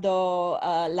more though,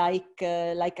 like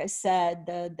I said,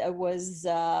 there was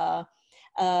a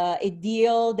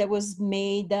deal that was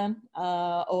made,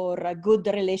 or a good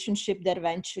relationship that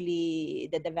eventually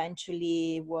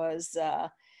was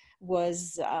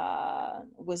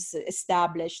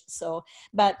established. So,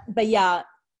 but yeah.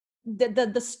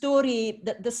 The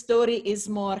story is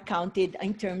more counted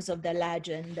in terms of the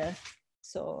legend.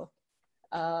 So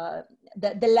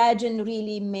the legend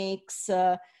really makes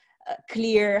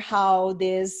clear how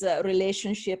this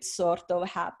relationship sort of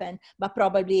happened, but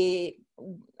probably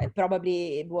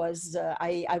it was,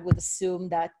 I would assume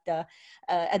that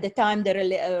at the time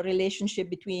the relationship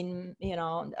between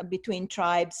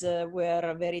tribes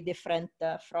were very different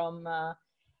from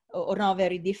or not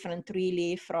very different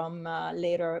really from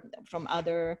later, from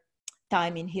other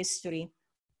time in history.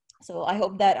 So I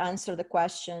hope that answered the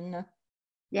question.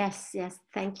 Yes, yes,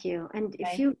 thank you. And if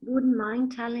Okay. you wouldn't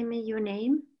mind telling me your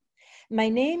name? My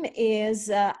name is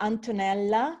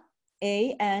Antonella,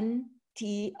 Antonella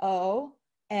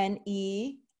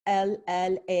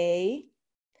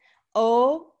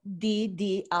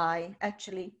Oddi.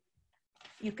 Actually,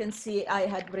 you can see I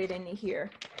had written it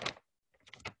here.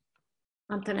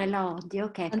 Antonella Oddi.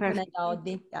 Okay, perfect. Antonella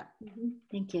Oddi, yeah.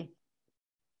 Thank you.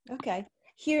 Okay,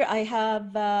 here I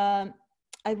have,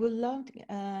 I would love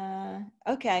to,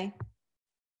 okay.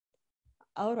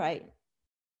 All right.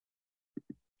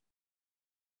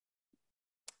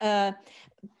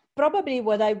 Probably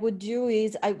what I would do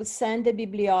is I would send the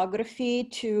bibliography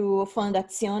to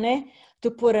Fondazione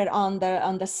to put it on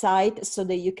the site so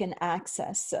that you can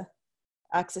access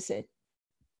it.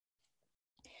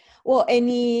 Well,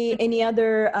 any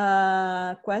other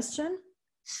question?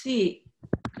 Sì,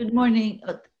 good morning.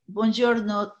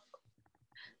 Buongiorno,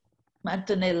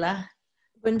 Antonella.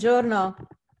 Buongiorno.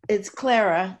 It's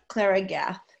Clara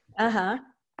Gath. Uh-huh.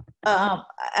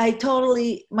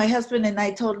 My husband and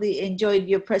I totally enjoyed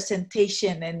your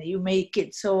presentation, and you make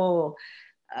it so,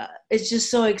 it's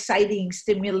just so exciting,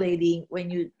 stimulating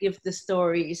when you give the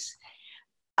stories.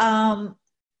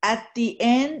 At the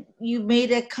end, you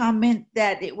made a comment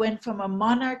that it went from a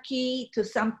monarchy to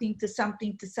something to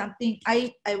something to something.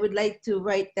 I would like to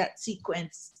write that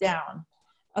sequence down.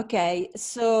 Okay,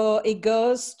 so it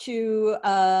goes to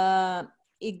a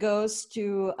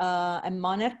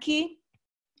monarchy.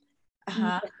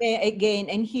 Again,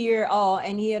 and here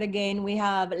again we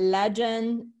have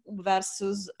legend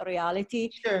versus reality.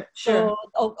 Sure. So,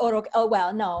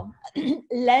 well, no,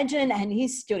 legend and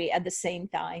history at the same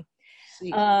time.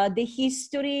 The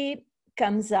history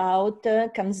comes down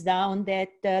that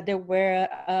there were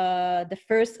the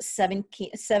first seven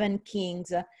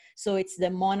kings. So it's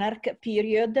the monarch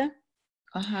period.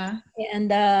 And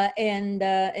the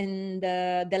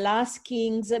last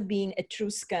kings being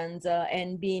Etruscans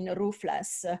and being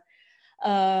ruthless.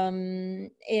 And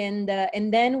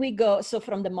then we go, so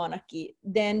from the monarchy,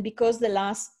 then because the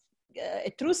last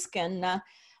Etruscan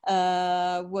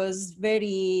was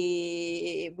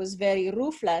very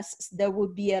ruthless, there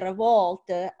would be a revolt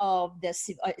of the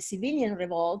civilian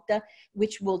revolt,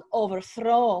 which would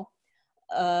overthrow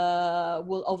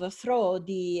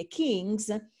the kings,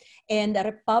 and the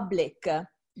republic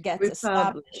gets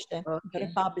established. The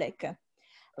republic. Okay.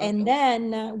 And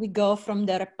then we go from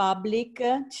the republic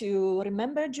to,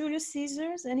 remember Julius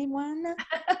Caesar's, anyone?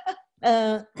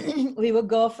 We will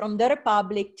go from the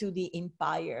republic to the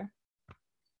empire.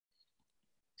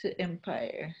 To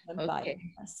empire. Okay.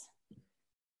 Yes.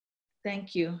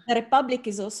 Thank you. The republic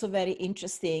is also very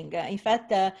interesting. In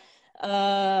fact,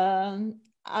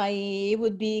 it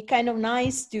would be kind of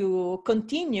nice to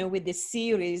continue with this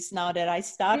series now that I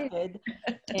started,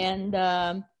 and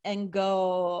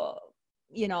go,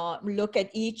 look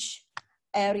at each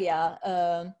area,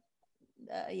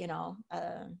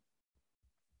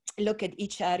 look at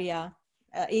each area,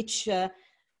 each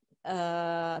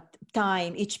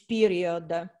time, each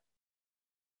period.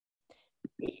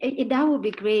 That would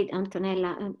be great,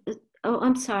 Antonella. Oh,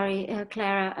 I'm sorry,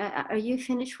 Clara. Are you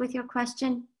finished with your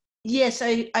question? Yes,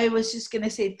 I was just going to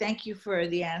say thank you for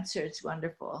the answer. It's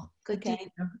wonderful. Continue.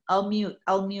 Okay. I'll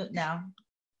mute now.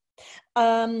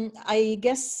 I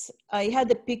guess I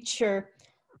had a picture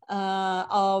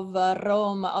of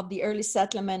Rome, of the early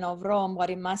settlement of Rome, what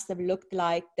it must have looked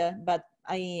like, but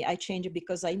I changed it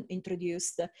because I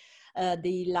introduced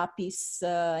the lapis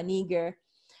niger.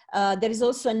 There is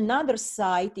also another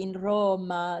site in Rome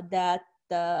that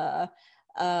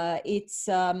it's,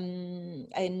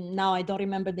 and now I don't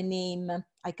remember the name,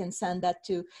 I can send that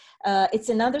to. It's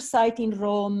another site in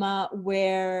Rome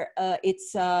where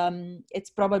it's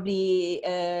probably,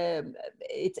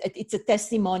 it's a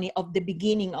testimony of the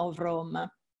beginning of Rome.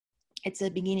 It's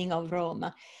the beginning of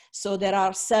Rome. So there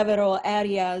are several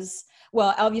areas.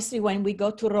 Well, obviously, when we go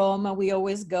to Rome, we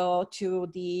always go to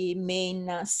the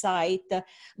main site,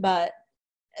 but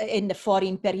in the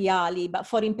Fori Imperiali. But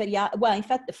Fori Imperiali, well, in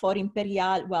fact, the Fori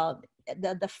Imperiali, well,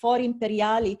 the Fori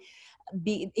Imperiali,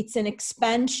 it's an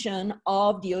expansion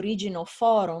of the original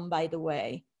forum, by the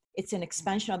way. It's an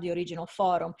expansion of the original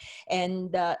forum.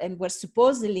 And where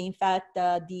supposedly, in fact,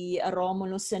 the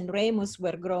Romulus and Remus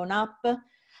were grown up,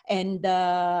 and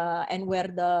where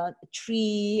the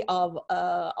tree of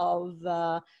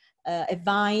a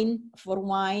vine for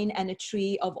wine and a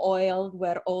tree of oil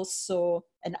were also,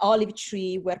 an olive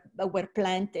tree were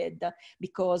planted,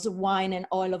 because wine and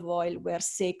olive oil were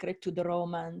sacred to the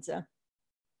Romans.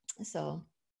 So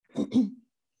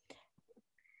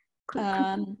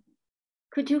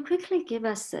could you quickly give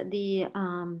us the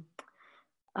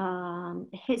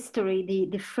history,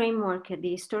 the framework,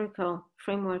 the historical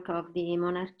framework of the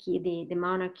monarchy, the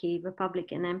monarchy,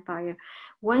 republic, and empire.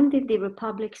 When did the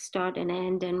republic start and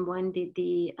end, and when did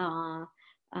the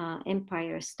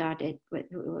empire started?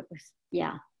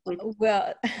 Yeah.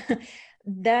 Well,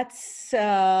 that's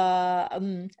a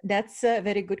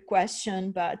very good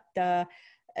question, but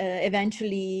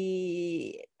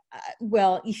eventually,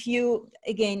 well, if you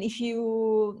give me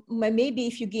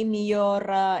your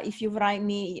if you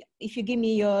give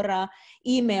me your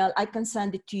email, I can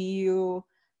send it to you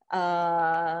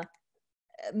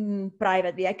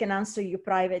privately. I can answer you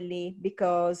privately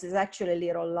because it's actually a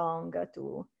little long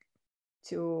to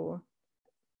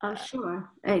Oh,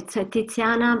 sure. It's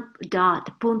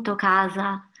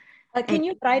tiziana.casa. can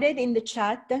you write it in the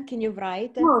chat? Can you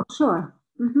write? Oh, sure.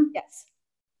 Mm-hmm. Yes.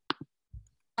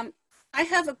 I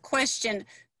have a question.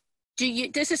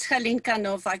 This is Halinka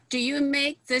Novak. Do you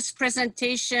make this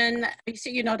presentation,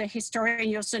 you know, the historian,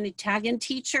 you're also an Italian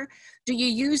teacher. Do you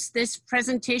use this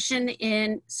presentation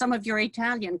in some of your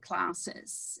Italian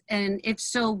classes? And if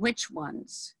so, which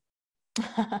ones?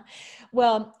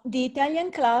 Well, the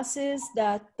Italian classes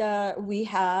that we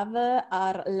have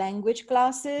are language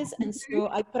classes, and so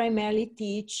I primarily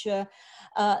teach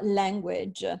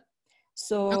language.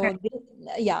 So okay.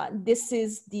 This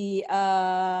is the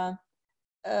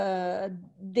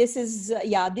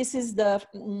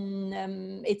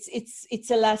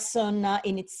it's a lesson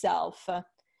in itself.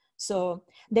 So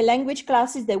the language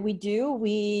classes that we do,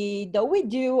 we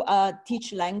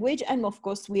teach language, and of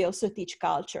course we also teach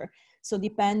culture. So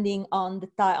depending on the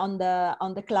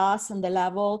class and the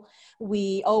level,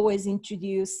 we always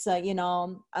introduce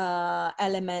elements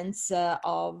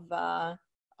of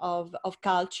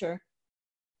culture.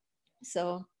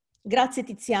 So grazie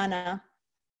Tiziana.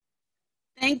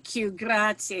 Thank you,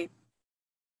 grazie.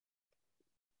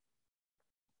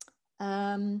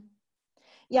 Our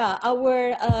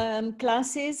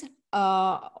classes,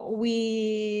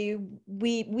 we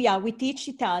teach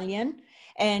Italian,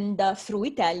 and through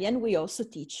Italian we also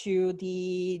teach you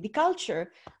the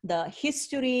culture, the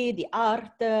history, the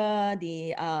art, the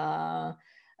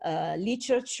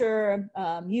literature,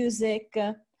 music,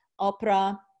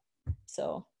 opera.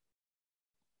 So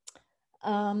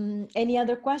any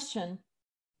other question?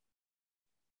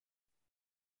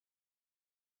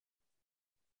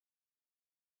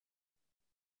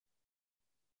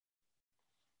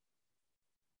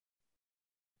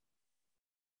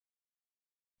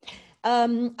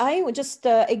 I would just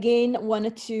again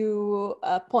wanted to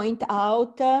point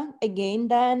out again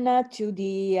then to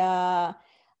the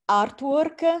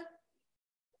artwork.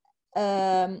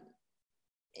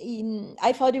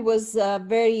 I thought it was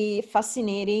very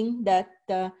fascinating that,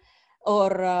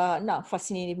 not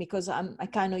fascinating because I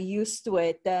kind of used to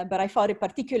it, but I thought it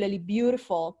particularly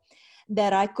beautiful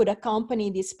that I could accompany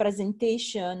this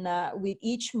presentation with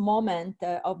each moment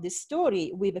of the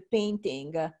story with a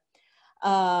painting.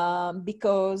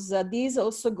 Because this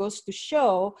also goes to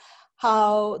show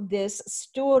how this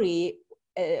story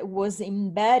was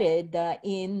embedded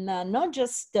in not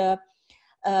just the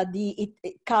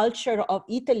culture of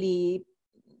Italy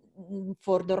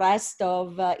for the rest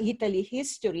of Italy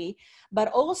history, but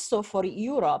also for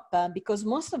Europe, because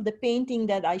most of the painting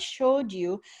that I showed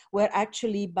you were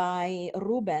actually by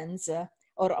Rubens,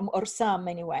 or some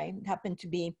anyway, happened to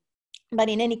be. But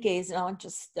in any case,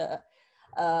 just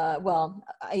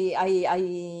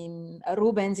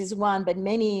Rubens is one, but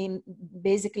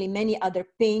basically many other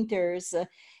painters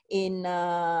in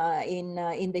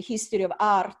the history of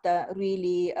art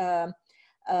really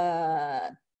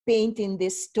painting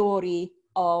this story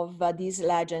of these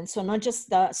legends. So not just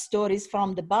the stories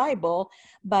from the Bible,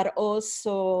 but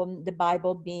also the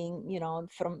Bible being,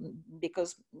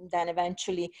 because then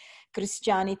eventually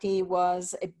Christianity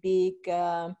was a big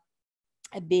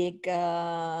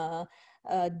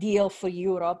deal for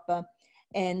Europe.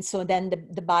 And so then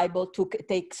the Bible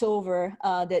takes over,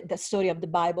 the story of the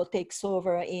Bible takes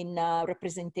over in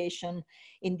representation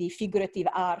in the figurative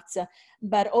arts,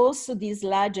 but also this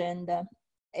legend.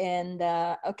 And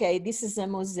okay, this is a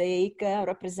mosaic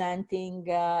representing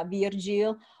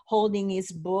Virgil holding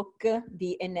his book,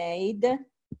 the Aeneid.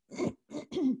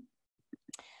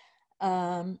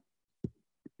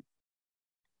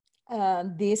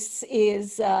 This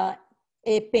is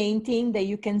a painting that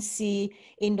you can see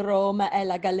in Rome at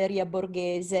La Galleria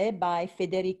Borghese by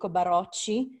Federico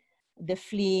Barocci, The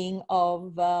Fleeing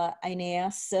of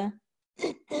Aeneas.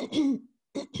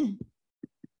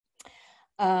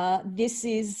 This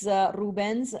is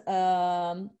Rubens,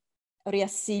 Ria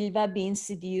Silva being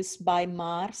seduced by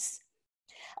Mars.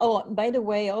 Oh, by the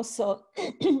way, also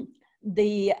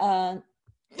the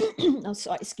oh,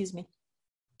 sorry, excuse me.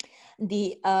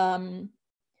 The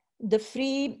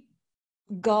three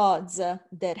gods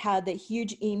that had a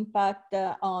huge impact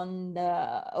on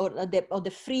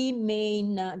the three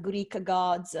main Greek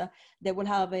gods that will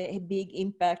have a big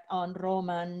impact on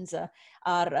Romans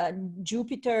are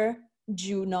Jupiter,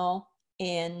 Juno,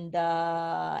 and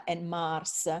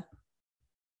Mars.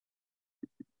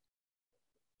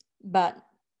 But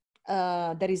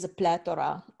there is a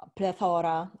plethora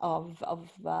of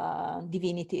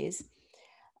divinities.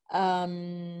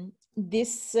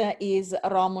 This is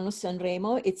Romulus and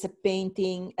Remo. It's a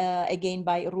painting again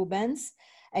by Rubens,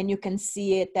 and you can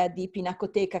see it at the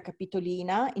Pinacoteca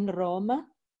Capitolina in Rome.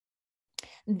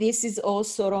 This is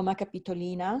also Roma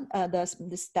Capitolina,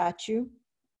 the statue,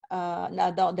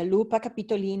 the Lupa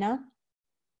Capitolina.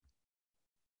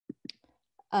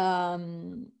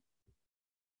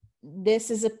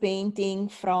 This is a painting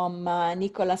from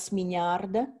Nicolas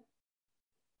Mignard.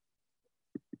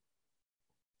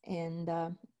 And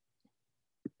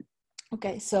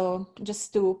okay, so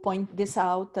just to point this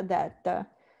out that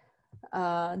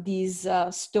these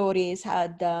stories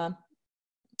had,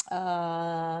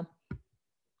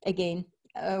 again,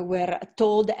 were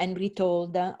told and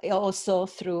retold also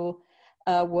through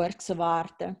works of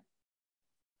art.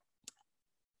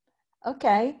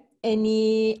 Okay,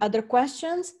 any other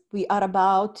questions? We are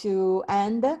about to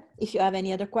end. If you have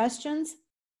any other questions.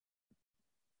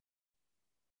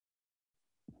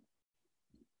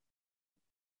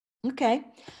 Okay,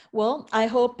 well, I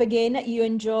hope again you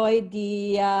enjoyed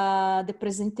the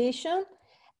presentation,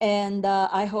 and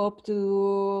I hope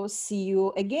to see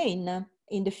you again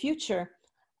in the future,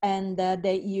 and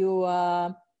that you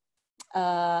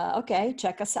okay,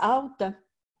 check us out.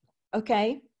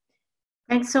 Okay.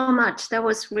 Thanks so much. That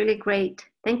was really great.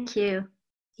 Thank you.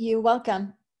 You're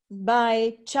welcome.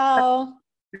 Bye. Ciao.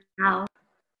 Ciao.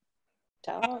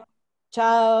 Ciao.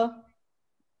 Ciao.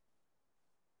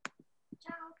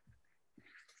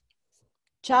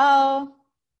 Ciao.